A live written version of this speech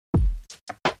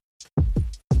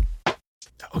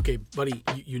Okay, buddy,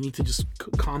 you need to just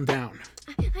calm down.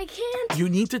 I can't. You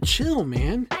need to chill,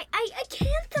 man. I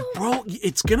can't though. Bro,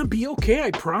 it's gonna be okay, I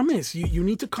promise. You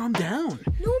need to calm down.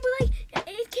 No, but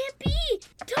it can't be.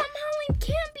 Tom Holland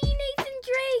can't be Nathan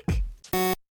Drake.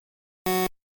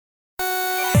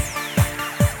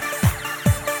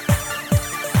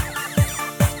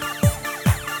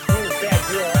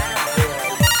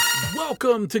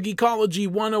 Welcome to Geekology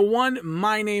 101.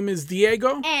 My name is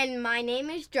Diego. And my name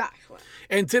is Joshua.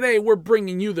 And today we're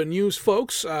bringing you the news,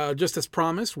 folks. Just as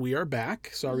promised, we are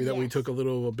back. Sorry that we took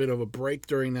a bit of a break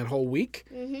during that whole week.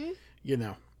 Mm-hmm. You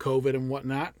know, COVID and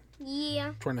whatnot.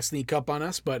 Yeah. Trying to sneak up on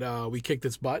us, but we kicked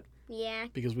its butt. Yeah.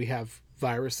 Because we have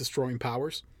virus-destroying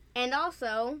powers. And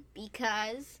also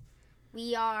because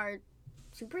we are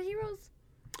superheroes?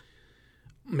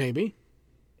 Maybe.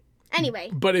 Anyway.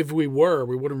 But if we were,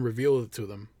 we wouldn't reveal it to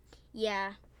them.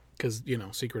 Yeah. Because, you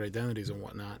know, secret identities and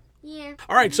whatnot. Yeah.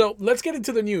 All right, so let's get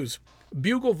into the news.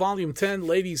 Bugle Volume 10,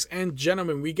 ladies and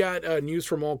gentlemen. We got news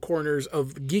from all corners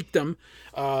of geekdom.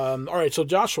 All right, so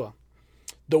Joshua,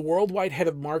 the worldwide head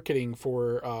of marketing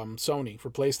for Sony, for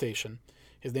PlayStation,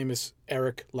 his name is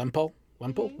Eric Lempel.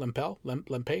 Lempel? Lemp.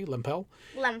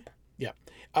 Yeah.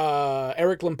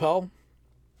 Eric Lempel.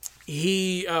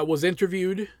 He was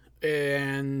interviewed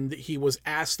and he was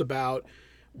asked about,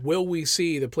 will we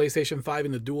see the PlayStation 5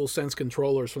 and the DualSense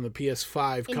controllers from the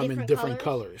PS5 come in different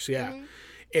colors? Yeah. Mm-hmm.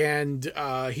 And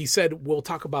he said, we'll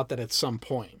talk about that at some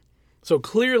point. So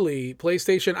clearly,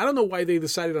 PlayStation, I don't know why they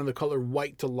decided on the color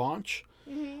white to launch,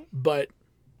 but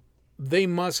they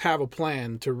must have a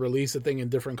plan to release the thing in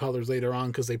different colors later on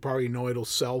because they probably know it'll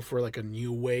sell for like a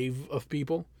new wave of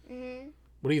people. Mm-hmm.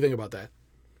 What do you think about that?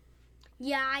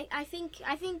 Yeah, I think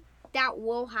that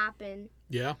will happen.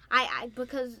 Yeah.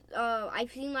 Because I've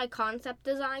seen like concept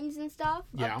designs and stuff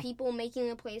of people making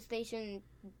a PlayStation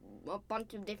a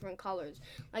bunch of different colors.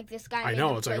 Like this guy. I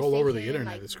know, it's like all over the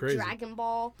internet. Like it's crazy. Dragon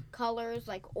Ball colors,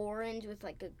 like orange with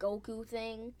like a Goku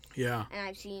thing. Yeah. And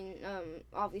I've seen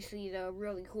obviously the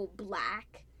really cool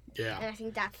black. Yeah. And I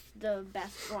think that's the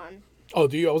best one. Oh,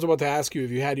 I was about to ask you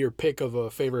if you had your pick of a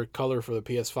favorite color for the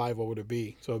PS5, what would it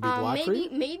be? So it'd be black for you?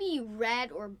 Maybe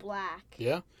red or black.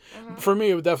 Yeah? For me,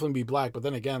 it would definitely be black. But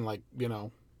then again, like, you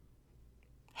know,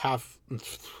 half,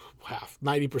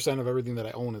 90% of everything that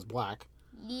I own is black.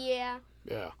 Yeah.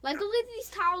 Yeah. Like, look at these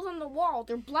tiles on the wall.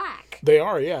 They're black. They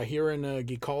are, yeah. Here in a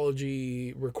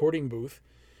Geekology recording booth,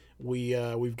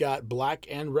 we've got black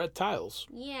and red tiles.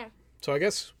 Yeah. So I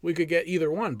guess we could get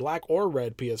either one, black or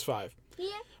red PS5. Yeah.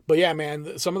 But yeah,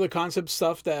 man, some of the concept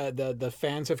stuff that the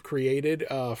fans have created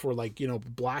for, like, you know,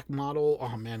 black model,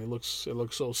 oh man, it looks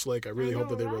so slick. I really hope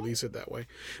that they release it that way.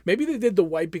 Maybe they did the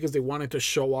white because they wanted to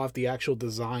show off the actual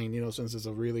design, you know, since it's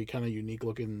a really kind of unique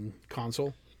looking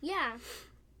console. Yeah.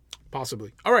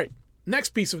 Possibly. All right, next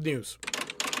piece of news.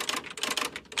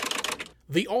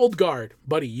 The Old Guard.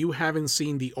 Buddy, you haven't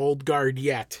seen The Old Guard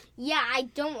yet. Yeah, I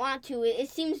don't want to. It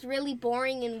seems really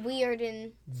boring and weird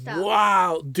and stuff.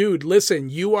 Wow. Dude, listen,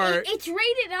 you are... It's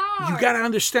rated R. You gotta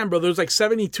understand, bro. There's like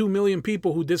 72 million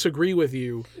people who disagree with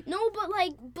you. No,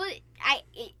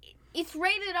 it's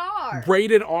rated R.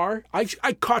 Rated R?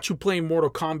 I caught you playing Mortal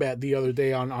Kombat the other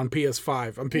day on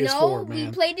PS5, on PS4, man. No,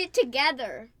 we played it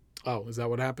together. Oh, is that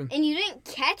what happened? And you didn't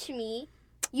catch me.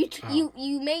 You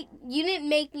didn't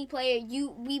make me play it.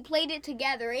 We played it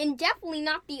together, and definitely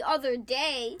not the other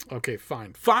day. Okay,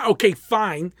 fine. Okay,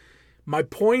 fine. My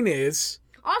point is.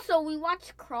 Also, we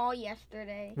watched Crawl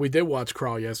yesterday. We did watch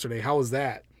Crawl yesterday. How was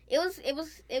that? It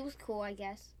was cool, I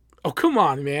guess. Oh, come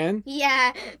on, man.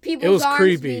 Yeah, people's arms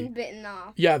creepy. being bitten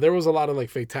off. Yeah, there was a lot of like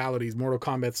fatalities, Mortal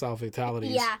Kombat style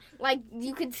fatalities. Yeah, like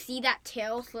you could see that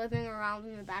tail slipping around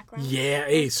in the background. Yeah,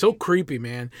 hey, so creepy,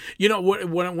 man. You know,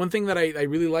 one thing that I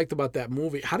really liked about that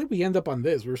movie, how did we end up on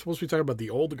this? We were supposed to be talking about the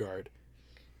Old Guard.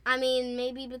 I mean,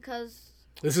 maybe because...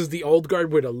 This is the Old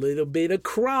Guard with a little bit of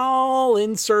Crawl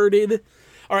inserted.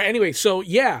 All right, anyway, so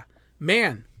yeah,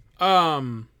 man,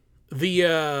 the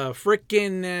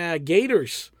frickin'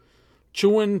 Gators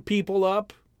chewing people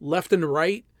up left and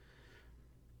right.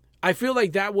 I feel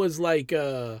like that was like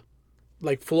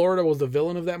Florida was the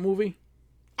villain of that movie.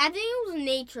 I think it was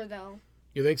nature, though.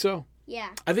 You think so? Yeah.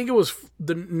 I think it was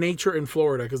the nature in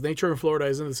Florida, because nature in Florida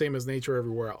isn't the same as nature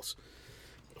everywhere else.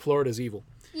 Florida's evil.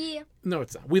 Yeah. No,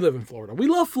 it's not. We live in Florida. We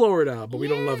love Florida, but we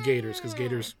don't love gators, because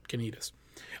gators can eat us.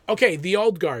 Okay, The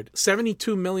Old Guard.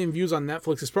 72 million views on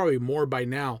Netflix. It's probably more by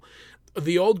now.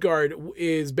 The Old Guard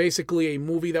is basically a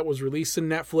movie that was released in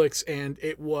Netflix, and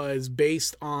it was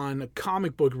based on a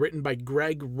comic book written by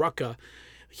Greg Rucka.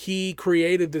 He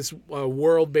created this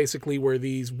world basically where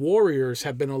these warriors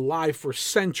have been alive for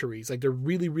centuries. Like, they're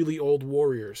really, really old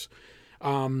warriors.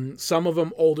 Some of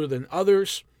them older than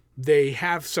others. They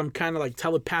have some kind of like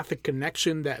telepathic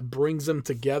connection that brings them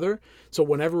together. So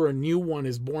whenever a new one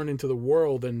is born into the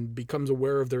world and becomes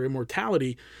aware of their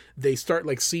immortality, they start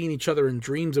like seeing each other in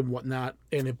dreams and whatnot,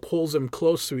 and it pulls them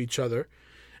close to each other.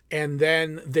 And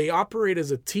then they operate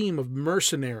as a team of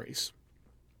mercenaries.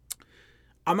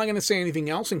 I'm not going to say anything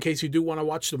else in case you do want to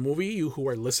watch the movie, you who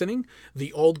are listening.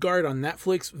 The Old Guard on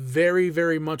Netflix, very,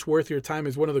 very much worth your time.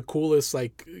 Is one of the coolest,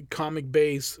 like,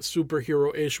 comic-based,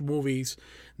 superhero-ish movies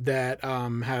that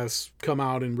has come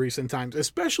out in recent times,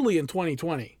 especially in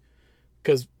 2020.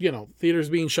 Because, you know, theaters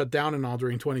being shut down and all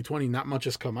during 2020, not much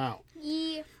has come out.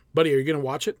 Yeah. Buddy, are you going to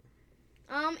watch it?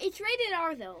 It's rated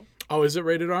R, though. Oh, is it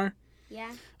rated R?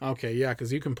 Yeah. Okay, yeah,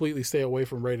 because you completely stay away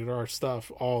from rated R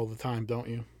stuff all the time, don't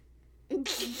you?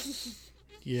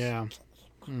 Yeah.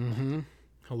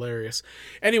 Hilarious.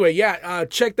 Anyway, yeah,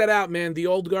 check that out, man. The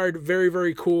Old Guard, very,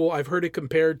 very cool. I've heard it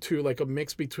compared to like a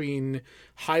mix between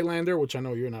Highlander, which I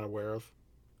know you're not aware of.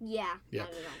 Yeah. Yeah.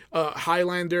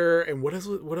 Highlander, and what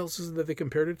else is it that they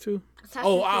compared it to?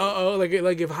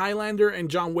 Like if Highlander and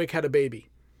John Wick had a baby,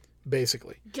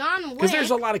 basically. John Wick. Because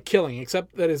there's a lot of killing,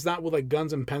 except that it's not with like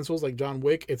guns and pencils like John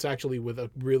Wick. It's actually with a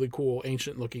really cool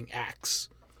ancient looking axe.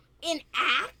 An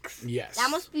axe? Yes.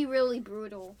 That must be really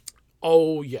brutal.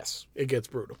 Oh, yes. It gets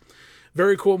brutal.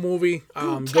 Very cool movie.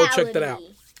 Go check that out.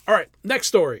 All right. Next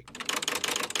story.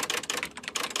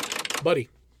 Buddy,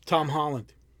 Tom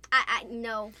Holland. I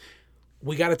no.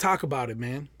 We got to talk about it,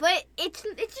 man. But it's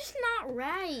just not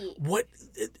right. What?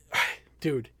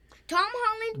 Dude. Tom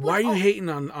Holland. Why are you hating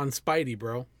on Spidey,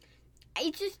 bro?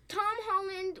 It's just Tom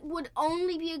Holland would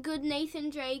only be a good Nathan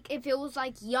Drake if it was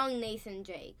like young Nathan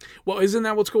Drake. Well, isn't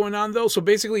that what's going on though? So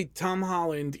basically, Tom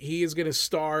Holland, he is going to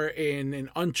star in an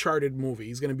Uncharted movie.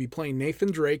 He's going to be playing Nathan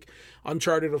Drake.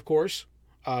 Uncharted, of course,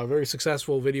 a very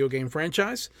successful video game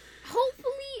franchise.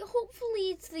 Hopefully,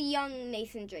 it's the young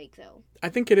Nathan Drake though. I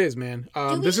think it is, man.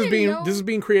 This is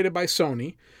being created by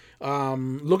Sony.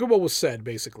 Look at what was said,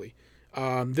 basically.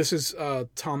 This is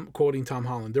quoting Tom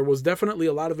Holland. There was definitely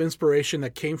a lot of inspiration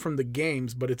that came from the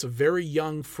games, but it's a very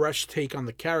young, fresh take on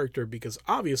the character because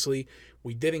obviously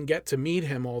we didn't get to meet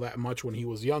him all that much when he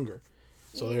was younger.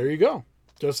 So there you go.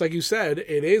 Just like you said,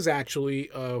 it is actually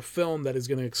a film that is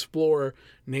going to explore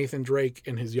Nathan Drake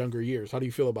in his younger years. How do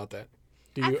you feel about that?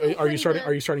 Are you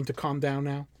starting to calm down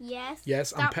now? Yes.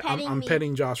 Yes, I'm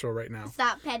petting Joshua right now.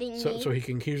 Stop petting me. So he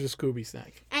can here's a Scooby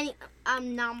snack.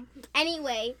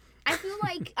 Anyway, I feel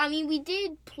like, we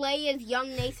did play as young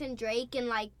Nathan Drake in,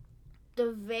 like,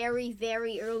 the very,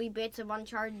 very early bits of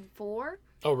Uncharted 4.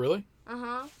 Oh, really?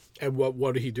 Uh-huh. And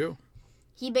what did he do?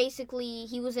 He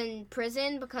was in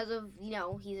prison because of,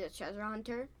 he's a treasure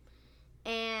hunter.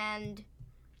 And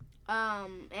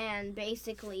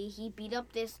basically he beat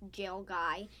up this jail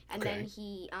guy. And then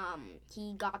he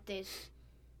got this,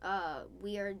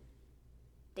 weird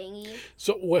thingy.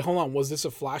 So, wait, hold on. Was this a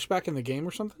flashback in the game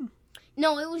or something?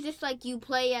 No, it was just like you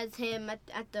play as him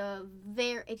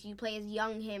if you play as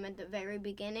young him at the very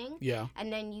beginning. Yeah.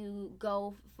 And then you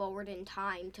go forward in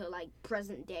time to like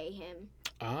present day him.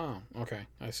 Oh, okay.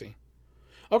 I see.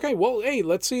 Okay, well, hey,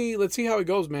 let's see how it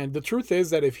goes, man. The truth is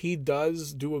that if he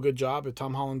does do a good job, if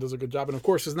Tom Holland does a good job, and of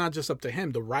course it's not just up to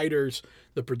him, the writers,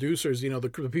 the producers,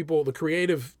 the people, the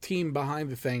creative team behind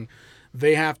the thing,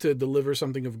 they have to deliver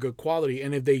something of good quality.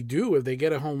 And if they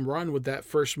get a home run with that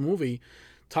first movie,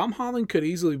 Tom Holland could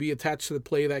easily be attached to the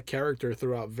play of that character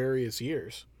throughout various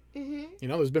years. Mm-hmm.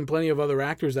 There's been plenty of other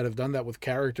actors that have done that with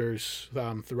characters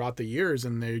throughout the years,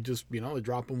 and they just, they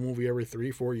drop a movie every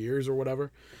 3-4 years or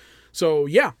whatever. So,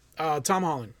 yeah, Tom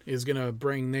Holland is going to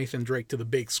bring Nathan Drake to the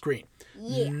big screen.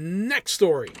 Yeah. Next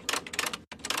story.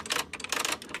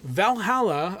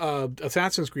 Valhalla,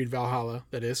 Assassin's Creed Valhalla,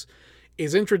 that is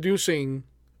introducing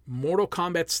Mortal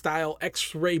Kombat-style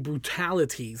X-ray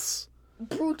brutalities.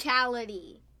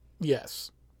 Brutality. Yes.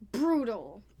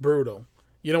 Brutal.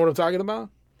 You know what I'm talking about?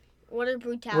 What is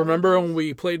brutality? Remember when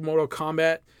we played Mortal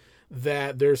Kombat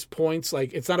that there's points,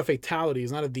 like, it's not a fatality,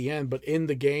 it's not at the end, but in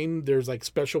the game, there's, like,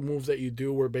 special moves that you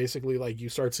do where basically, like, you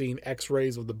start seeing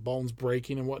x-rays of the bones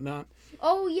breaking and whatnot.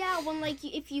 Oh, yeah, when, like,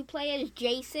 if you play as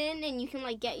Jason and you can,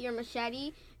 like, get your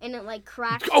machete and it, like,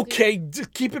 cracks. Okay,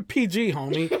 keep it PG,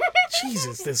 homie.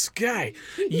 Jesus, this guy.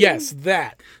 Yes,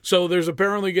 that. So there's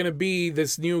apparently going to be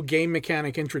this new game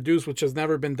mechanic introduced, which has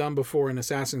never been done before in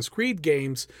Assassin's Creed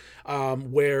games,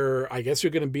 where I guess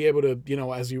you're going to be able to,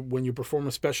 when you perform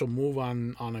a special move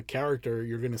on a character,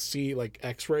 you're going to see, like,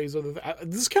 x-rays of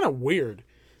this is kind of weird.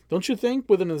 Don't you think,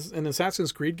 with an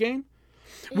Assassin's Creed game?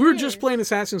 We were just playing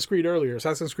Assassin's Creed earlier,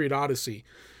 Assassin's Creed Odyssey.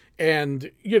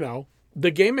 And,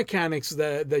 the game mechanics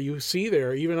that you see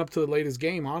there, even up to the latest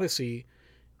game, Odyssey,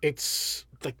 it's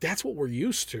like that's what we're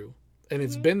used to. And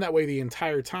it's been that way the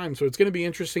entire time. So it's going to be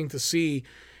interesting to see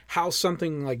how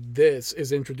something like this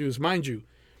is introduced. Mind you,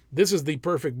 this is the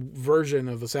perfect version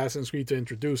of Assassin's Creed to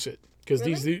introduce it. Because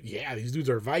these dudes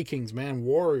are Vikings, man,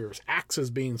 warriors, axes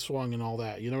being swung and all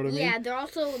that. You know what I mean? Yeah,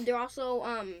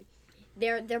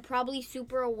 they're probably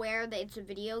super aware that it's a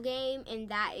video game, and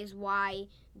that is why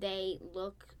they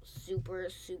look super,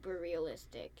 super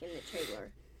realistic in the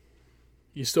trailer.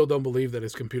 You still don't believe that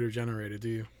it's computer generated, do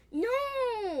you? No.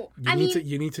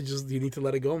 You need to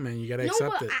let it go, man. You gotta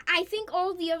accept it. I think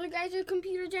all the other guys are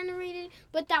computer generated,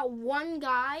 but that one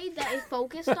guy that is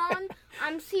focused on,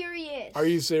 I'm serious. Are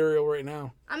you cereal right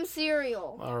now? I'm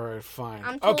cereal. All right, fine.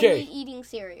 I'm totally eating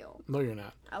cereal. No, you're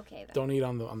not. Okay. Then. Don't eat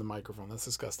on the microphone. That's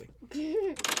disgusting.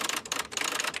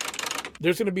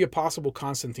 There's going to be a possible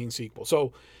Constantine sequel,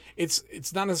 so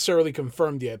it's not necessarily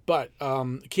confirmed yet. But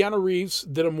Keanu Reeves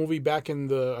did a movie back in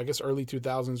the early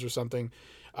 2000s or something.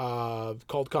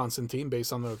 Called Constantine,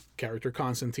 based on the character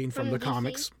Constantine from the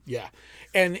comics. Yeah.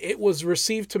 And it was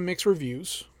received to mixed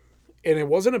reviews, and it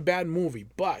wasn't a bad movie,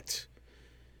 but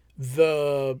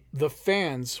the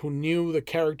fans who knew the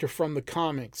character from the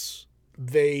comics,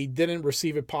 they didn't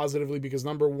receive it positively because,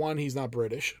 number one, he's not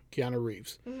British, Keanu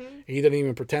Reeves. He didn't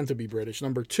even pretend to be British.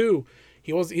 Number two,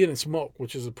 he didn't smoke,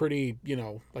 which is a pretty,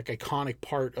 iconic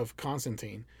part of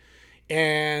Constantine.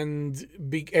 And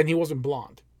he wasn't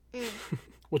blonde.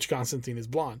 Which Constantine is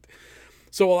blonde.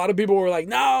 So a lot of people were like,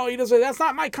 no, he doesn't. That's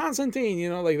not my Constantine.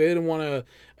 They didn't want to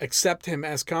accept him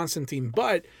as Constantine.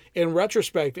 But in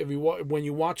retrospect, when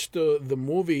you watch the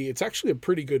movie, it's actually a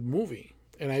pretty good movie.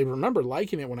 And I remember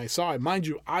liking it when I saw it. Mind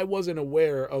you, I wasn't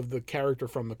aware of the character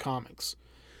from the comics.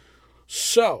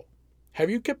 So, have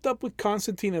you kept up with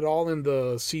Constantine at all in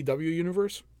the CW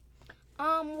universe?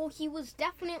 Well, he was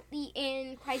definitely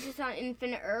in Crisis on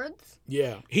Infinite Earths.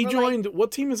 Yeah. He joined...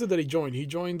 what team is it that he joined? He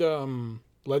joined the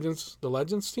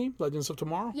Legends team? Legends of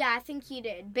Tomorrow? Yeah, I think he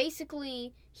did.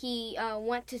 Basically, he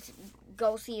went to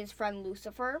go see his friend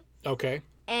Lucifer. Okay.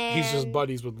 And he's just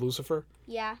buddies with Lucifer?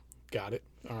 Yeah. Got it.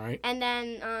 All right. And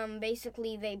then,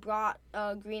 basically, they brought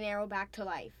Green Arrow back to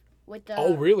life. With the,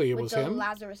 oh, really? It was him? With the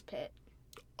Lazarus Pit.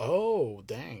 Oh,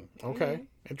 dang. Okay.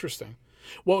 Interesting.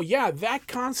 Well, yeah, that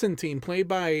Constantine, played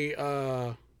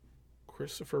by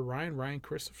Christopher Ryan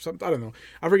Christopher, something, I don't know.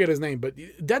 I forget his name, but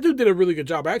that dude did a really good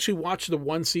job. I actually watched the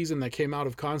one season that came out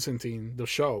of Constantine, the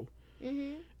show,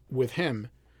 with him,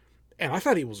 and I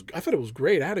thought it was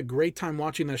great. I had a great time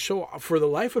watching that show. For the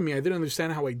life of me, I didn't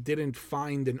understand how I didn't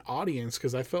find an audience,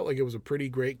 because I felt like it was a pretty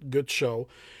good show.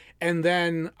 And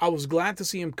then I was glad to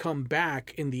see him come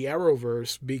back in the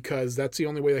Arrowverse, because that's the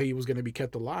only way that he was going to be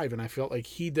kept alive. And I felt like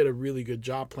he did a really good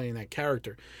job playing that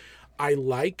character. I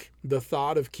like the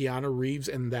thought of Keanu Reeves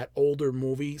in that older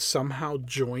movie somehow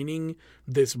joining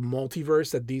this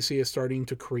multiverse that DC is starting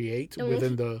to create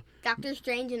within the... Doctor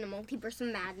Strange and the Multiverse of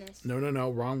Madness. No.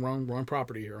 Wrong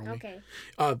property here only. Okay.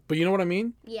 But you know what I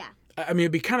mean? Yeah. I mean,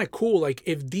 it'd be kind of cool, like,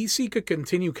 if DC could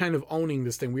continue kind of owning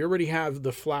this thing. We already have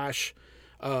the Flash...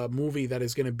 movie that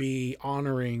is going to be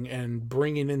honoring and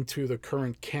bringing into the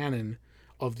current canon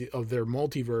of their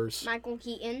multiverse.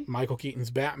 Michael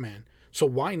Keaton's Batman. So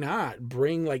why not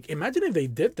bring, imagine if they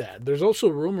did that. There's also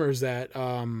rumors that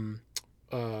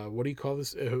what do you call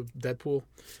this? Deadpool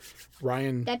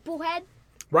head?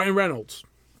 Ryan Reynolds.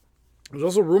 There's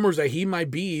also rumors that he might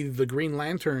be the Green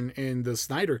Lantern in the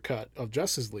Snyder cut of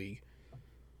Justice League.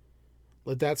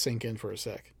 Let that sink in for a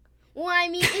sec. Well, I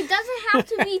mean, it doesn't have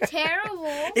to be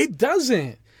terrible. It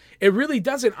doesn't. It really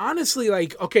doesn't. Honestly,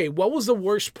 okay, what was the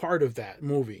worst part of that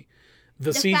movie?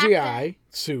 The CGI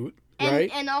suit,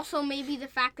 right? And also maybe the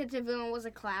fact that the villain was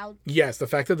a cloud. Yes, the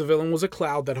fact that the villain was a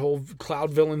cloud. That whole cloud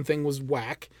villain thing was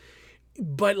whack.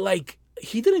 But,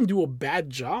 he didn't do a bad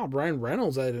job. Ryan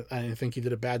Reynolds, I didn't think he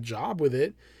did a bad job with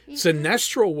it.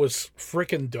 Sinestro was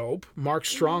freaking dope. Mark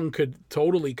Strong could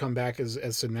totally come back as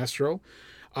Sinestro.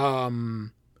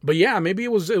 But yeah, maybe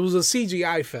it was a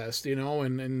CGI fest,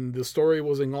 and the story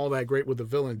wasn't all that great with the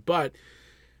villain. But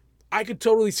I could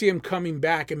totally see him coming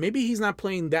back, and maybe he's not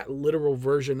playing that literal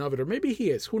version of it, or maybe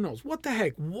he is. Who knows? What the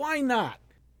heck? Why not?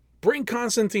 Bring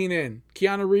Constantine in,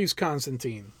 Keanu Reeves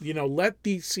Constantine. Let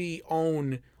DC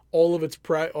own all of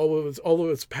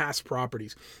its past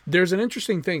properties. There's an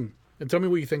interesting thing, and tell me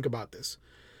what you think about this.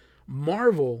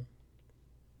 Marvel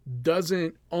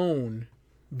doesn't own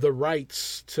the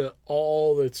rights to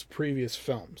all its previous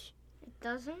films. It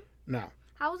doesn't? No.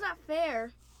 How is that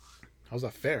fair? How's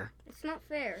that fair? It's not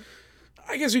fair.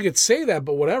 I guess you could say that,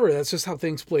 but whatever. That's just how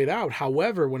things played out.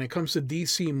 However, when it comes to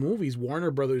DC movies,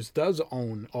 Warner Brothers does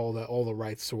own all the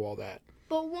rights to all that.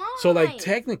 But why? So, like,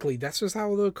 technically, that's just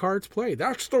how the cards play.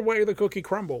 That's the way the cookie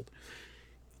crumbled.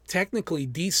 Technically,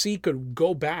 DC could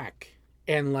go back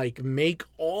and, like, make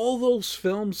all those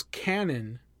films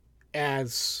canon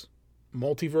as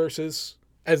multiverses,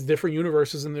 as different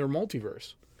universes in their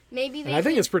multiverse. I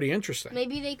think it's pretty interesting.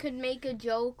 Maybe they could make a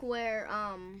joke where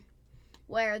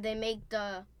they make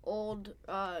the old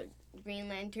Green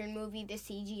Lantern movie the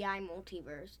CGI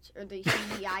multiverse or the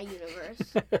CGI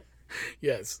universe.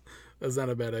 Yes, that's not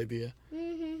a bad idea.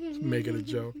 Make it a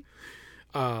joke.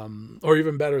 Or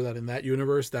even better, that in that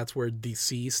universe, that's where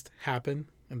deceased happened,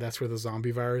 and that's where the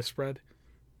zombie virus spread.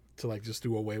 To, like, just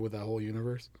do away with that whole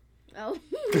universe. Oh.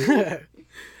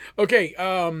 Okay,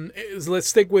 let's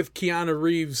stick with Keanu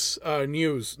Reeves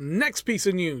news. Next piece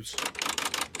of news.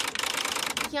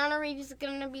 Keanu Reeves is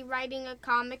going to be writing a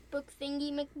comic book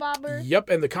thingy, McBobber. Yep,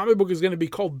 and the comic book is going to be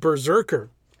called Berserker.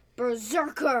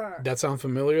 Berserker. That sound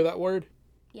familiar, that word?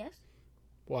 Yes.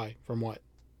 Why? From what?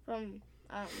 From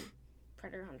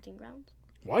Predator Hunting Grounds.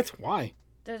 What? Why?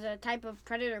 There's a type of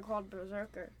predator called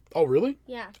Berserker. Oh, really?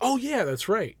 Yeah. Oh, yeah, that's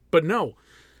right. But no,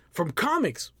 from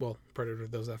comics. Well, Predator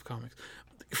does have comics.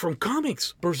 From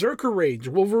comics, Berserker Rage,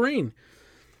 Wolverine.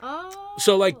 Oh.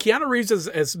 So, like, Keanu Reeves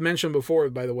has mentioned before,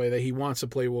 by the way, that he wants to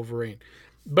play Wolverine.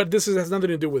 But this has nothing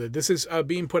to do with it. This is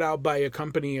being put out by a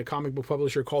company, a comic book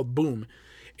publisher called Boom.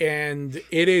 And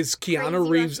it is Keanu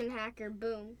Reeves. Russian hacker,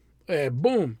 Boom.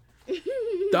 Boom.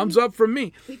 Thumbs up from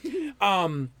me.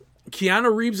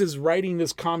 Keanu Reeves is writing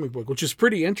this comic book, which is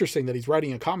pretty interesting that he's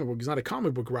writing a comic book. He's not a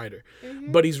comic book writer.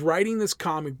 Mm-hmm. But he's writing this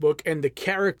comic book, and the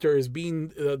character is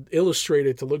being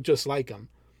illustrated to look just like him.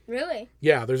 Really?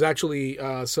 Yeah, there's actually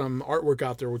some artwork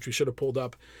out there, which we should have pulled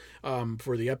up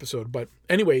for the episode. But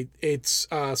anyway, it's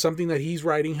something that he's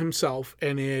writing himself,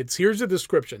 and here's the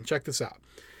description. Check this out.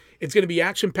 It's going to be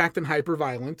action-packed and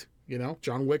hyper-violent,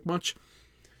 John Wick much.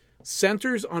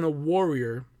 Centers on a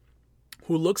warrior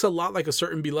who looks a lot like a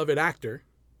certain beloved actor.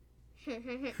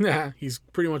 He's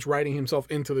pretty much writing himself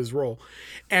into this role.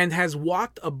 And has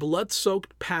walked a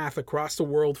blood-soaked path across the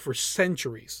world for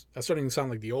centuries. That's starting to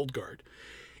sound like the old guard.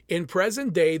 In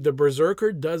present day, the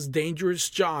Berserker does dangerous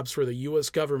jobs for the U.S.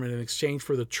 government in exchange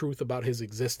for the truth about his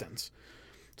existence.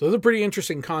 So that's a pretty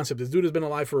interesting concept. This dude has been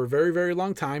alive for a very, very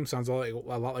long time. Sounds a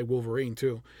lot like Wolverine,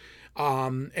 too.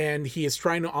 And he is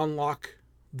trying to unlock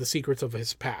the secrets of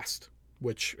his past,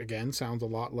 which, again, sounds a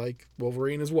lot like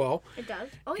Wolverine as well. It does.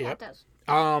 Oh, yeah, It does.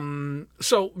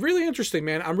 So really interesting,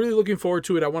 man. I'm really looking forward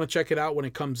to it. I want to check it out when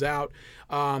it comes out.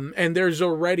 And there's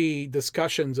already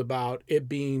discussions about it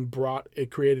being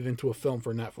created into a film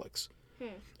for Netflix.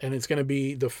 And it's going to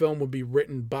be, the film will be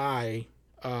written by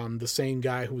the same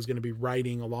guy who's going to be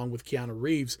writing along with Keanu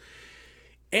Reeves.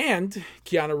 And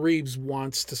Keanu Reeves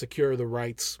wants to secure the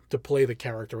rights to play the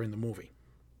character in the movie.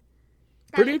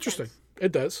 Pretty interesting. Sense.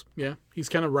 It does, yeah. He's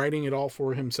kind of writing it all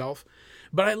for himself.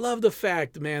 But I love the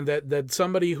fact, man, that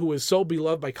somebody who is so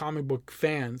beloved by comic book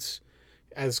fans,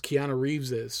 as Keanu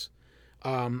Reeves is,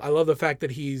 I love the fact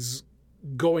that he's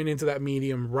going into that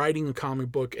medium, writing a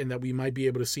comic book, and that we might be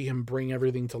able to see him bring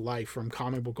everything to life from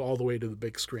comic book all the way to the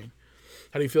big screen.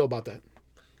 How do you feel about that?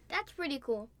 That's pretty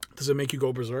cool. Does it make you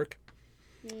go berserk?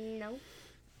 No.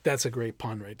 That's a great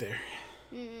pun right there.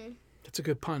 Mm-mm. That's a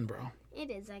good pun, bro. It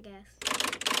is, I guess.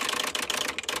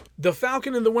 The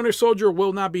Falcon and the Winter Soldier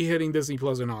will not be hitting Disney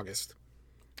Plus in August.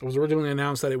 It was originally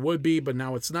announced that it would be, but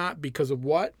now it's not because of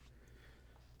what?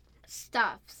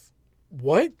 Stuffs.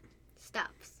 What?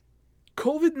 Stuffs.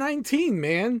 COVID-19,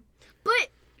 man.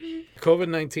 But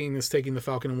COVID-19 is taking the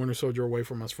Falcon and Winter Soldier away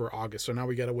from us for August, so now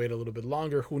we got to wait a little bit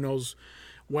longer. Who knows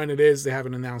when it is? They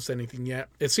haven't announced anything yet.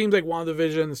 It seems like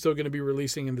WandaVision is still going to be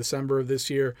releasing in December of this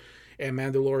year, and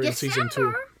Mandalorian Season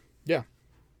 2. Yeah.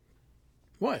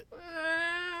 What?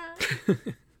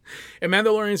 And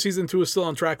Mandalorian Season 2 is still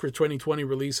on track for 2020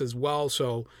 release as well,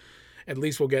 so at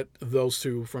least we'll get those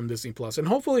two from Disney Plus. And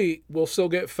hopefully we'll still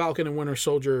get Falcon and Winter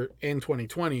Soldier in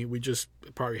 2020. We just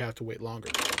probably have to wait longer.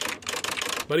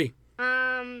 Buddy,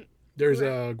 there's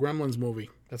a Gremlins movie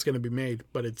that's going to be made,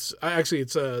 but it's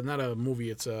not a movie,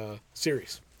 it's a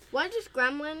series. What is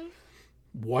Gremlin?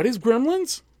 What is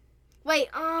Gremlins? Wait,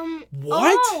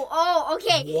 What? Oh,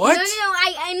 okay. What?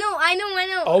 No, I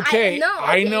know. Okay,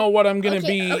 I know what I'm going to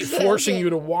be forcing you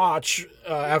to watch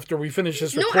after we finish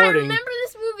this recording. No, I remember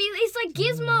this movie. It's like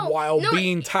Gizmo. While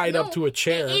being tied up to a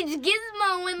chair. It's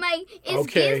Gizmo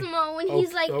when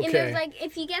he's like, and there's like,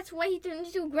 if he gets wet, he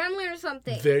turns into a gremlin or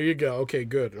something. There you go. Okay,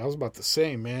 good. I was about to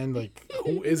say, man, like,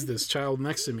 who is this child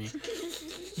next to me?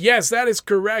 Yes, that is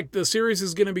correct. The series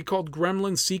is going to be called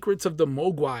Gremlin Secrets of the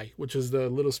Mogwai, which is the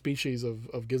little species of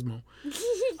Gizmo.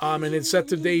 And it's set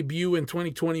to debut in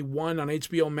 2021 on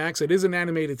HBO Max. It is an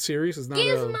animated series. It's not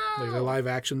a live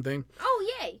action thing.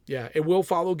 Oh, yay. Yeah, it will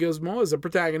follow Gizmo as a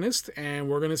protagonist, and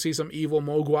we're going to see some evil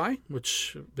Mogwai,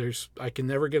 which I can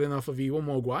never get enough of evil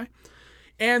Mogwai.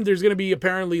 And there's going to be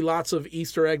apparently lots of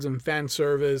Easter eggs and fan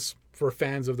service for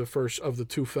fans of the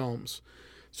two films.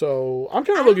 So I'm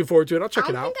kind of looking forward to it. I'll check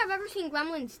it out. I don't think I've ever seen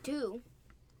Gremlins 2.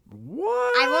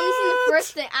 What? I've only seen the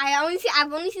first thing.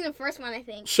 I've only seen the first one, I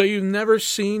think. So you've never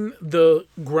seen the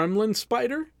Gremlin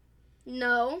spider?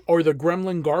 No. Or the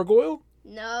Gremlin gargoyle?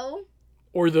 No.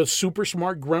 Or the super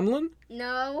smart gremlin?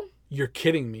 No. You're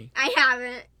kidding me. I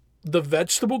haven't. The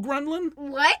vegetable gremlin?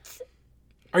 What?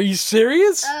 Are you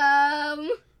serious?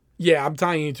 Yeah, I'm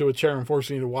tying you to a chair and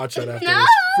forcing you to watch that after No! this.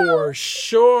 For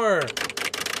sure.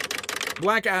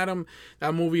 Black Adam,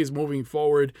 that movie is moving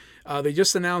forward. They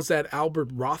just announced that Albert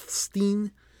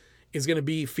Rothstein is going to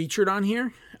be featured on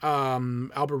here.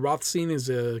 Albert Rothstein is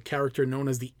a character known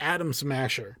as the Atom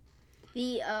Smasher.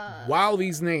 Wow,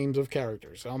 these names of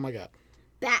characters. Oh, my God.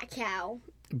 Bat Cow.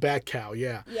 Bat Cow,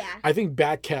 yeah. Yeah. I think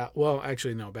Bat Cow... Well,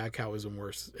 actually, no. Bat Cow isn't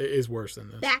worse. It is worse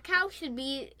than this. Bat Cow should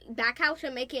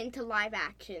make it into live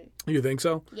action. You think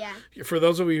so? Yeah. For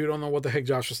those of you who don't know what the heck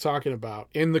Josh was talking about,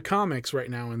 in the comics right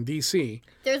now in DC...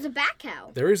 There's a Bat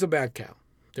Cow. There is a Bat Cow.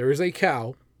 There is a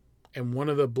cow, and one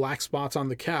of the black spots on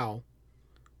the cow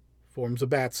forms a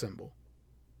bat symbol.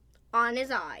 On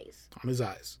his eyes. On his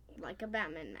eyes. Like a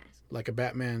Batman mask. Like a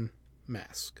Batman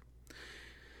mask.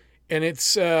 And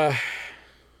it's...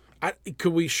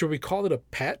 should we call it a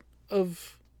pet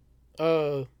of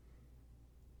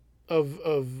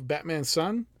Batman's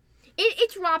son?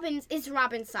 It's Robin's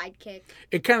sidekick.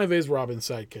 It kind of is Robin's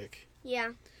sidekick.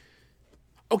 Yeah.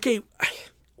 Okay,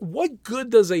 what good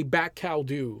does a bat cow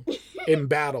do in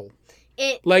battle?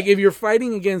 Like, if you're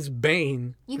fighting against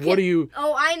Bane, what do you...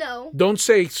 Oh, I know. Don't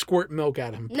say squirt milk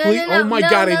at him. No, Please. no, oh, my no,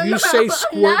 God. no, If you no, say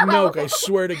squirt no. milk, I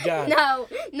swear to God. No.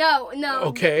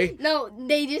 Okay. No,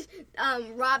 they just...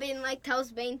 Robin,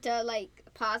 tells Bane to,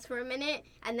 pause for a minute,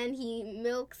 and then he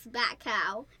milks Bat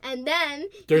Cow, and then...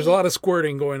 There's a lot of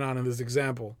squirting going on in this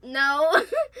example. No.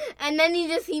 And then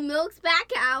he milks Bat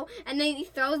Cow, and then he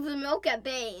throws the milk at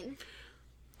Bane.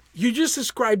 You just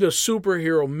described a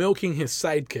superhero milking his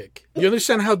sidekick. You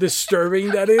understand how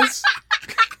disturbing that is?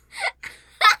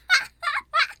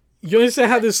 You understand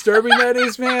how disturbing that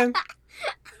is, man?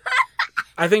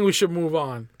 I think we should move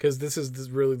on because this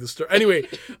is really disturbing. Anyway,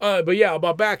 but yeah,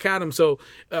 about Black Adam. So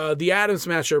the Atom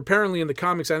Smasher, apparently in the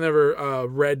comics, I never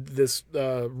read this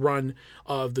run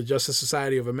of the Justice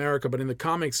Society of America, but in the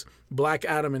comics, Black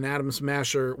Adam and Atom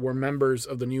Smasher were members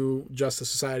of the new Justice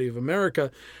Society of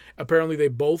America. Apparently they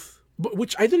both,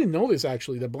 which I didn't know this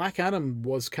actually, that Black Adam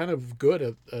was kind of good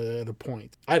at a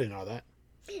point. I didn't know that.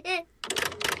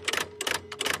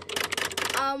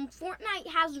 Fortnite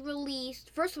has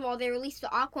released, first of all, they released the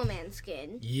Aquaman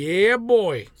skin. Yeah,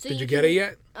 boy. So Did you get it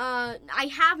yet? I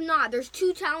have not. There's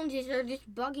 2 challenges that are just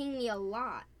bugging me a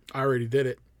lot. I already did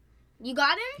it. You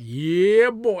got him? Yeah,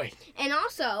 boy. And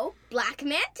also, Black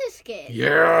Manta skin.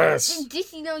 Yes.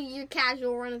 Just, your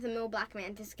casual run-of-the-mill Black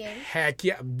Manta skin. Heck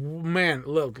yeah. Man,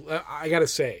 look, I gotta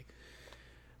say,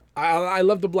 I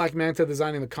love the Black Manta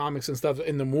design in the comics and stuff.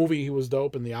 In the movie, he was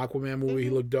dope. In the Aquaman movie,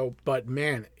 he looked dope. But,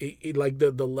 man,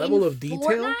 the level of detail.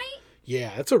 Fortnite?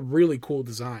 Yeah, that's a really cool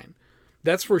design.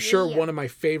 That's for sure one of my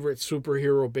favorite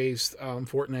superhero-based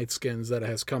Fortnite skins that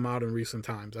has come out in recent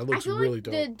times. That looks really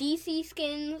dope. The DC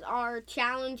skins are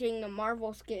challenging the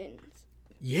Marvel skins.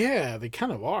 Yeah, they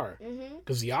kind of are.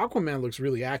 Because the Aquaman looks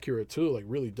really accurate, too.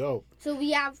 really dope. So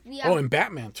we have... Oh, and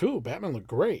Batman, too. Batman looked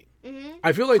great. Mm-hmm.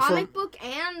 I feel like comic book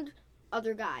and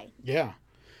other guy. Yeah.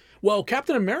 Well,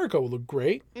 Captain America would look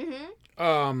great.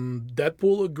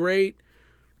 Deadpool looked great.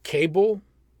 Cable...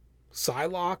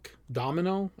 Psylocke,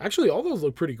 Domino. Actually, all those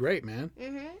look pretty great, man.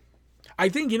 I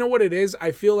think, you know what it is?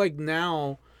 I feel like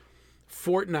now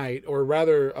Fortnite, or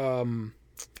rather,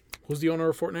 who's the owner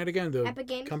of Fortnite again? The Epic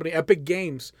Games. Company Epic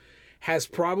Games has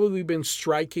probably been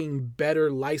striking better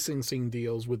licensing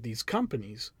deals with these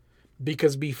companies.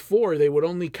 Because before, they would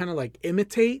only kind of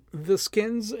imitate the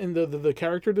skins and the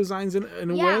character designs in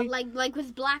a way. Yeah, like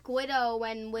with Black Widow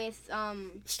and with...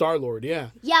 Star-Lord, yeah.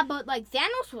 Yeah, but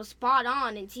Thanos was spot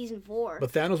on in Season 4.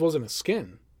 But Thanos wasn't a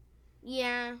skin.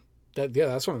 Yeah.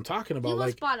 That's what I'm talking about. He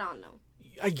was spot on, though.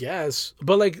 I guess.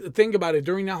 But, think about it.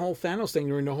 During that whole Thanos thing,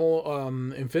 during the whole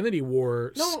Infinity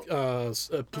War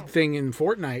thing in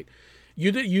Fortnite...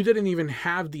 You didn't even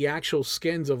have the actual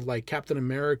skins of Captain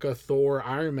America, Thor,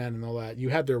 Iron Man, and all that. You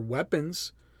had their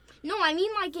weapons. No, I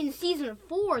mean like in Season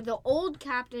 4, the old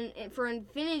captain for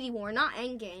Infinity War, not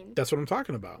Endgame. That's what I'm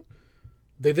talking about.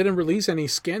 They didn't release any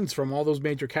skins from all those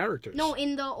major characters. No,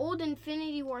 in the old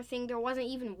Infinity War thing, there wasn't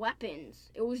even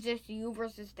weapons. It was just you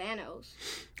versus Thanos.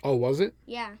 Oh, was it?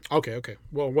 Yeah. Okay.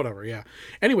 Well, whatever, yeah.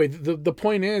 Anyway, the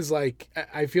point is, like,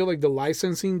 I feel like the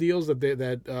licensing deals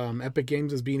that Epic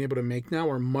Games is being able to make now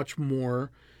are much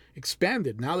more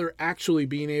expanded. Now they're actually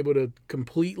being able to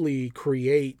completely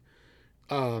create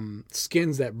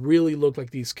skins that really look like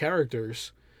these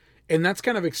characters. And that's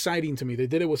kind of exciting to me. They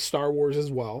did it with Star Wars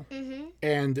as well. Mm-hmm.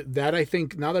 And that, I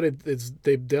think, now that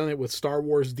they've done it with Star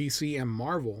Wars, DC, and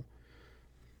Marvel,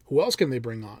 who else can they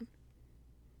bring on?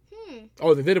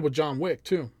 Oh, they did it with John Wick,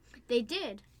 too. They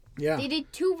did. Yeah. They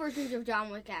did 2 versions of John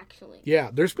Wick, actually. Yeah,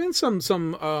 there's been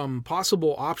some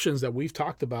possible options that we've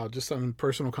talked about just on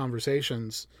personal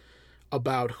conversations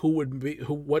about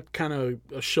what kind of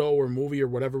a show or movie or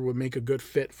whatever would make a good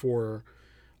fit for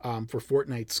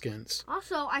Fortnite skins.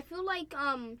 Also, I feel like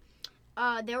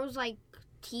there was like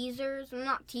teasers,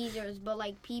 not teasers, but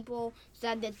like people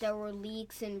said that there were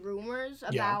leaks and rumors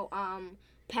about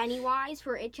Pennywise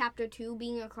for It Chapter 2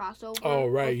 being a crossover. Oh,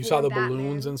 right. You saw the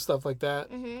balloons and stuff like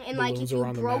that? Mm-hmm. And like if you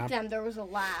broke them, there was a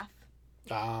laugh.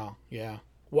 Ah, yeah.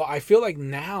 Well, I feel like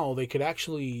now they could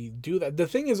actually do that. The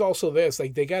thing is also this,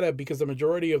 like they gotta, because the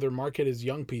majority of their market is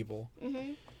young people,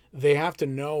 they have to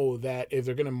know that if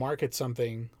they're going to market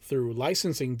something through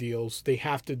licensing deals, they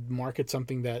have to market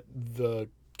something that the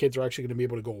kids are actually going to be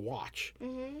able to go watch.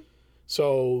 Mm-hmm.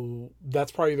 So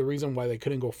that's probably the reason why they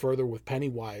couldn't go further with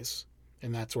Pennywise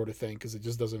and that sort of thing, because it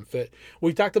just doesn't fit.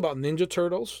 We talked about Ninja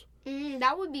Turtles.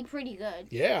 That would be pretty good.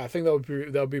 Yeah, I think that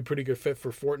would be a pretty good fit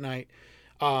for Fortnite.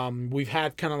 We've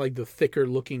had kind of like the thicker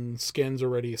looking skins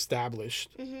already established,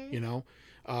 you know.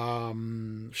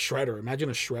 Shredder. Imagine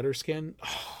a Shredder skin.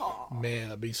 Oh, man,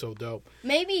 that'd be so dope.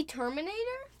 Maybe Terminator?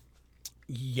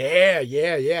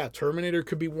 Yeah. Terminator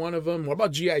could be one of them. What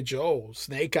about G.I. Joe?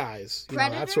 Snake Eyes?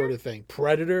 Predator? That sort of thing.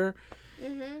 Predator.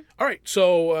 All right,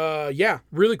 so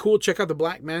really cool. Check out the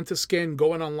Black Manta skin.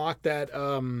 Go and unlock that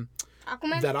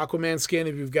Aquaman skin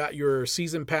if you've got your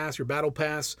season pass, your battle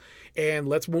pass. And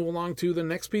let's move along to the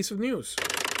next piece of news.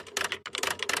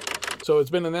 So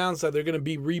it's been announced that they're going to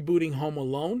be rebooting Home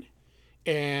Alone.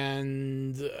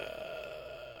 And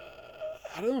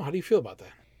I don't know. How do you feel about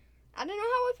that? I don't know how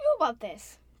I feel about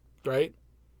this. Right?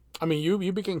 I mean,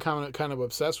 you became kind of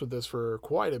obsessed with this for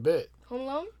quite a bit. Home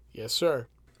Alone? Yes, sir.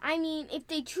 I mean, if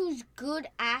they choose good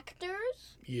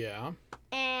actors. Yeah.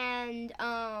 And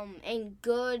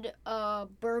good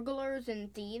burglars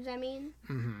and thieves, I mean.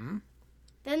 Mm-hmm.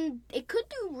 Then it could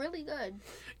do really good.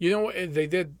 You know, they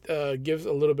did give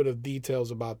a little bit of details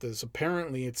about this.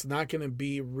 Apparently, it's not going to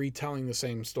be retelling the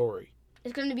same story.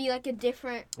 It's going to be like a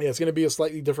different... Yeah, it's going to be a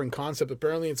slightly different concept.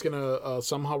 Apparently, it's going to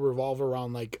somehow revolve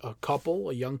around like a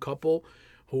young couple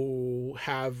who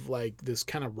have like this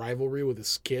kind of rivalry with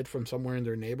this kid from somewhere in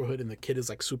their neighborhood. And the kid is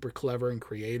like super clever and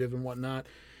creative and whatnot.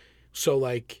 So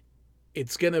like,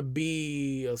 it's going to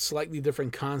be a slightly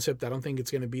different concept. I don't think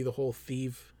it's going to be the whole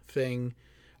thief thing.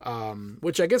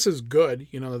 Which I guess is good,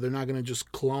 you know, they're not going to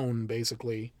just clone,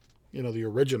 basically, you know, the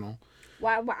original.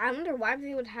 I wonder why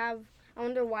they would have, I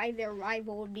wonder why their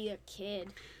rival would be a kid.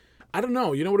 I don't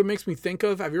know. You know what it makes me think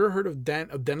of? Have you ever heard of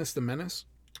Dennis the Menace?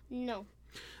 No.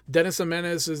 Dennis the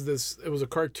Menace it was a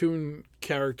cartoon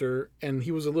character, and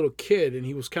he was a little kid, and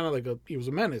he was kind of like he was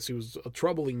a menace. He was a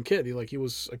troubling kid. He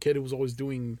was a kid who was always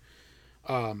doing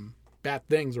bad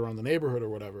things around the neighborhood or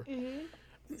whatever.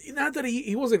 Mm-hmm. Not that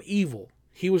he wasn't evil.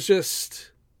 He was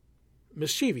just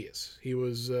mischievous. He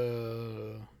was,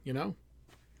 you know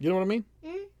what I mean?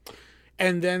 Mm-hmm.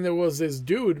 And then there was this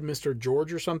dude, Mr.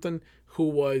 George or something, who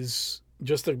was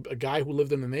just a guy who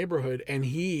lived in the neighborhood, and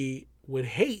he would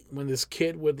hate when this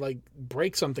kid would like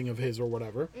break something of his or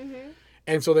whatever. Mm-hmm.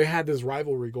 And so they had this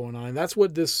rivalry going on, and that's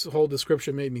what this whole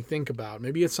description made me think about.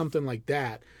 Maybe it's something like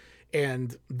that.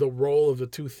 And the role of the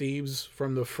two thieves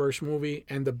from the first movie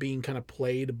end up being kind of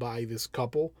played by this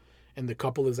couple. And the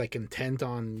couple is like intent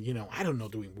on, you know, I don't know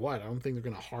doing what. I don't think they're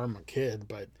going to harm a kid,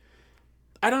 but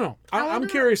I don't know. I'm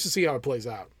curious to see how it plays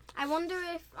out. I wonder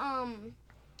if,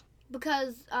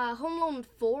 because Home Alone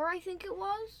 4, I think it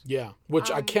was. Yeah, which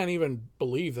I can't even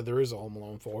believe that there is a Home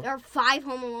Alone 4. There are 5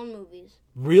 Home Alone movies.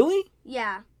 Really?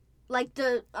 Yeah. Like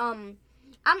Home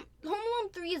Alone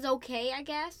 3 is okay, I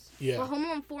guess. Yeah. But Home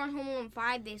Alone 4 and Home Alone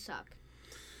 5, they suck.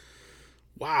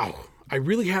 Wow. I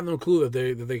really had no clue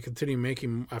that they continue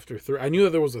making after 3. I knew that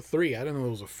there was a 3. I didn't know there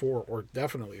was a 4 or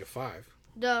definitely a 5.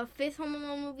 The 5th Home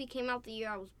Alone movie came out the year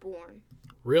I was born.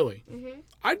 Really? Mm-hmm.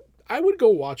 I would go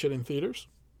watch it in theaters.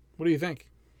 What do you think?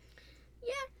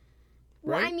 Yeah.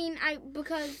 right? Well, I mean,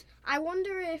 I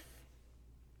wonder if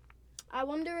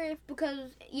because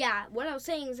what I was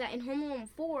saying is that in Home Alone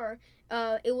 4,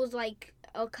 it was like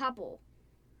a couple,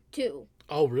 too.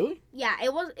 Oh, really? Yeah,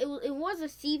 it was a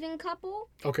Steven couple.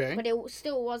 Okay. But it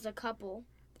still was a couple.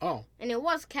 Oh. And it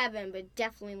was Kevin, but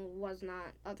definitely was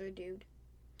not other dude.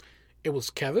 It was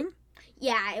Kevin?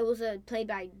 Yeah, it was played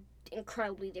by an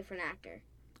incredibly different actor.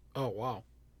 Oh, wow.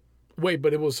 Wait,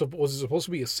 but was it supposed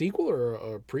to be a sequel or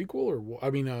a prequel or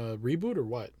a reboot or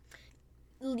what?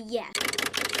 Yes.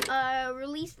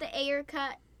 Release the Ayer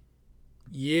cut.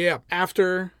 Yeah,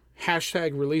 after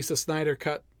hashtag release the Snyder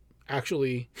cut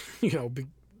actually,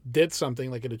 did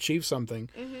something, like it achieved something,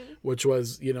 which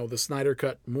was, the Snyder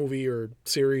cut movie or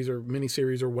series or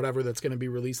miniseries or whatever that's going to be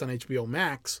released on HBO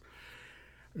Max.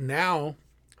 Now,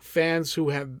 fans who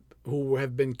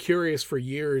have been curious for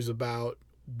years about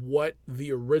what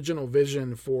the original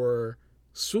vision for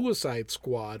Suicide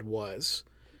Squad was,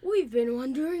 we've been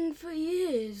wondering for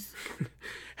years,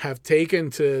 have taken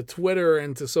to Twitter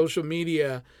and to social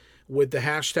media with the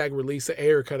hashtag release the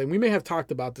Ayer cut. And we may have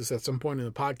talked about this at some point in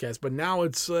the podcast, but now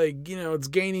it's like, it's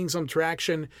gaining some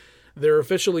traction. They're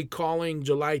officially calling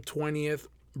July 20th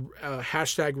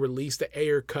hashtag release the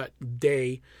Ayer cut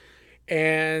day.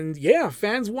 And yeah,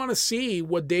 fans want to see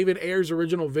what David Ayer's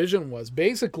original vision was.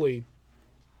 Basically,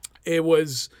 it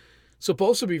was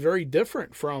supposed to be very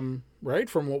different from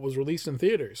what was released in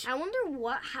theaters. I wonder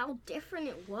how different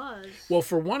it was. Well,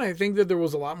 for one, I think that there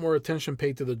was a lot more attention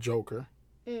paid to the Joker.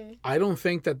 I don't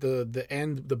think that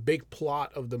the big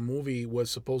plot of the movie was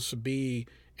supposed to be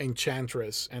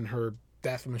Enchantress and her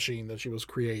death machine that she was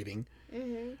creating.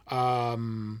 It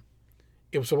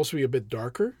was supposed to be a bit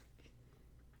darker.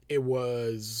 It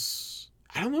was,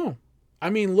 I don't know. I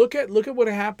mean, look at what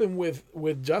happened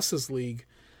with Justice League,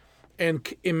 and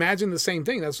imagine the same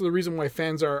thing. That's the reason why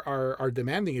fans are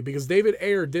demanding it, because David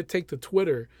Ayer did take to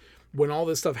Twitter when all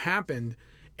this stuff happened.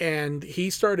 And he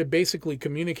started basically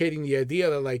communicating the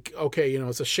idea that, like, okay,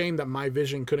 it's a shame that my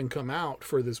vision couldn't come out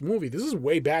for this movie. This is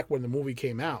way back when the movie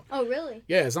came out. Oh, really?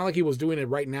 Yeah, it's not like he was doing it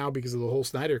right now because of the whole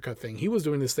Snyder Cut thing. He was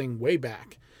doing this thing way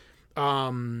back.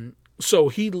 So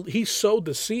he sowed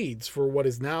the seeds for what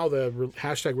is now the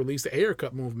hashtag release the Ayer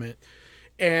cut movement.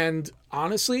 And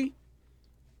honestly,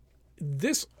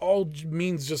 this all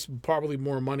means just probably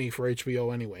more money for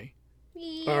HBO anyway.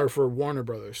 Or for Warner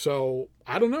Brothers. So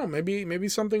I don't know. Maybe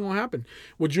something will happen.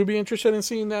 Would you be interested in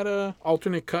seeing that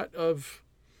alternate cut of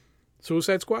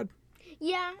Suicide Squad?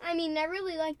 Yeah, I mean, I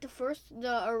really liked the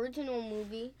original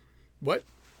movie. What?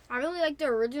 I really liked the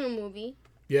original movie.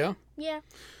 Yeah? Yeah.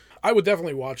 I would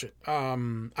definitely watch it.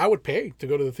 I would pay to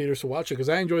go to the theaters to watch it because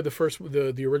I enjoyed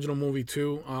the original movie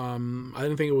too. I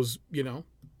didn't think it was, a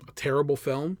terrible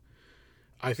film.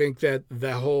 I think that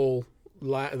the whole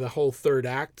third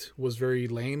act was very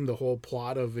lame, the whole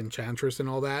plot of Enchantress and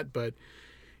all that, but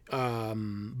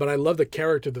I love the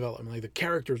character development. Like, the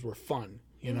characters were fun,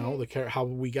 how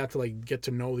we got to get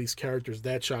to know these characters,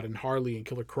 Deadshot and Harley and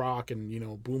Killer Croc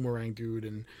and Boomerang Dude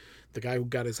and the guy who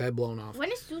got his head blown off.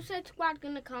 When is Suicide Squad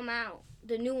gonna come out?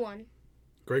 The new one?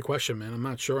 Great question, man. I'm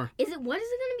not sure. What is it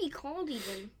gonna be called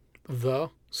even? The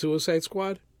Suicide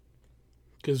Squad?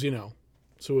 Because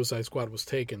Suicide Squad was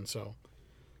taken, so.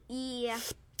 Yeah.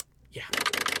 Yeah.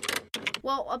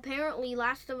 Well, apparently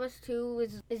Last of Us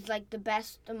 2 is like the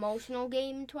best emotional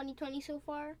game in 2020 so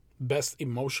far. Best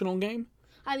emotional game?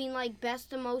 I mean, like,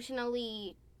 best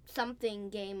emotionally something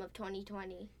game of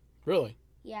 2020. Really?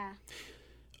 Yeah.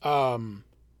 Man,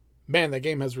 that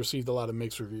game has received a lot of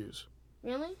mixed reviews.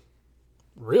 Really?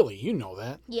 Really? You know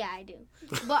that. Yeah, I do.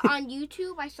 But on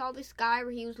YouTube, I saw this guy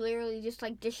where he was literally just,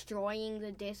 destroying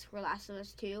the disc for Last of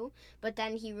Us 2. But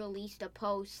then he released a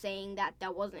post saying that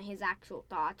wasn't his actual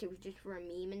thoughts. It was just for a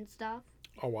meme and stuff.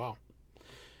 Oh, wow.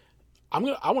 I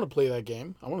want to play that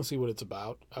game. I want to see what it's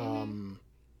about.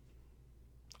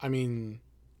 I mean,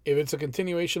 if it's a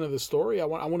continuation of the story, I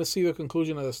want to see the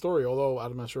conclusion of the story. Although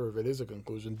I'm not sure if it is a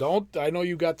conclusion. I know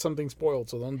you got something spoiled,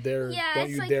 so don't dare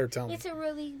tell me. It's a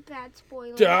really bad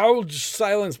spoiler. Oh,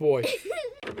 silence, boy.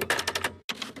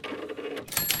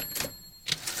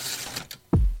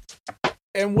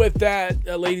 And with that,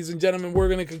 ladies and gentlemen, we're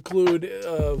going to conclude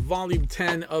Volume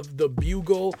 10 of The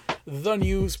Bugle, the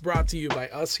news brought to you by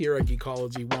us here at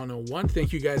Geekology 101.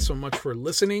 Thank you guys so much for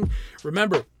listening.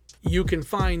 Remember, you can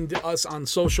find us on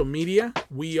social media.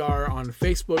 We are on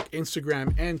Facebook,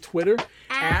 Instagram, and Twitter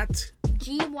at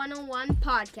G101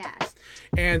 Podcast.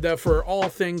 And for all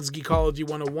things Geekology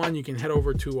 101, you can head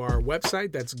over to our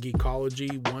website. That's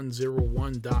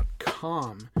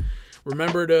geekology101.com.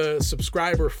 Remember to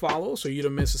subscribe or follow so you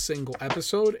don't miss a single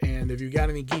episode. And if you got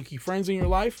any geeky friends in your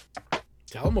life,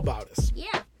 Tell them about us.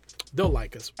 Yeah. They'll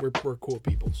like us. We're cool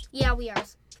peoples. Yeah, we are.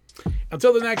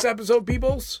 Until the next episode,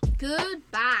 peoples.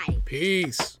 Goodbye.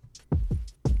 Peace.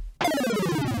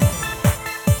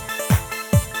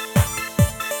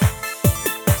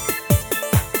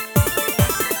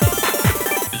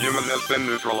 Human has been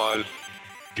neutralized.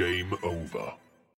 Game over.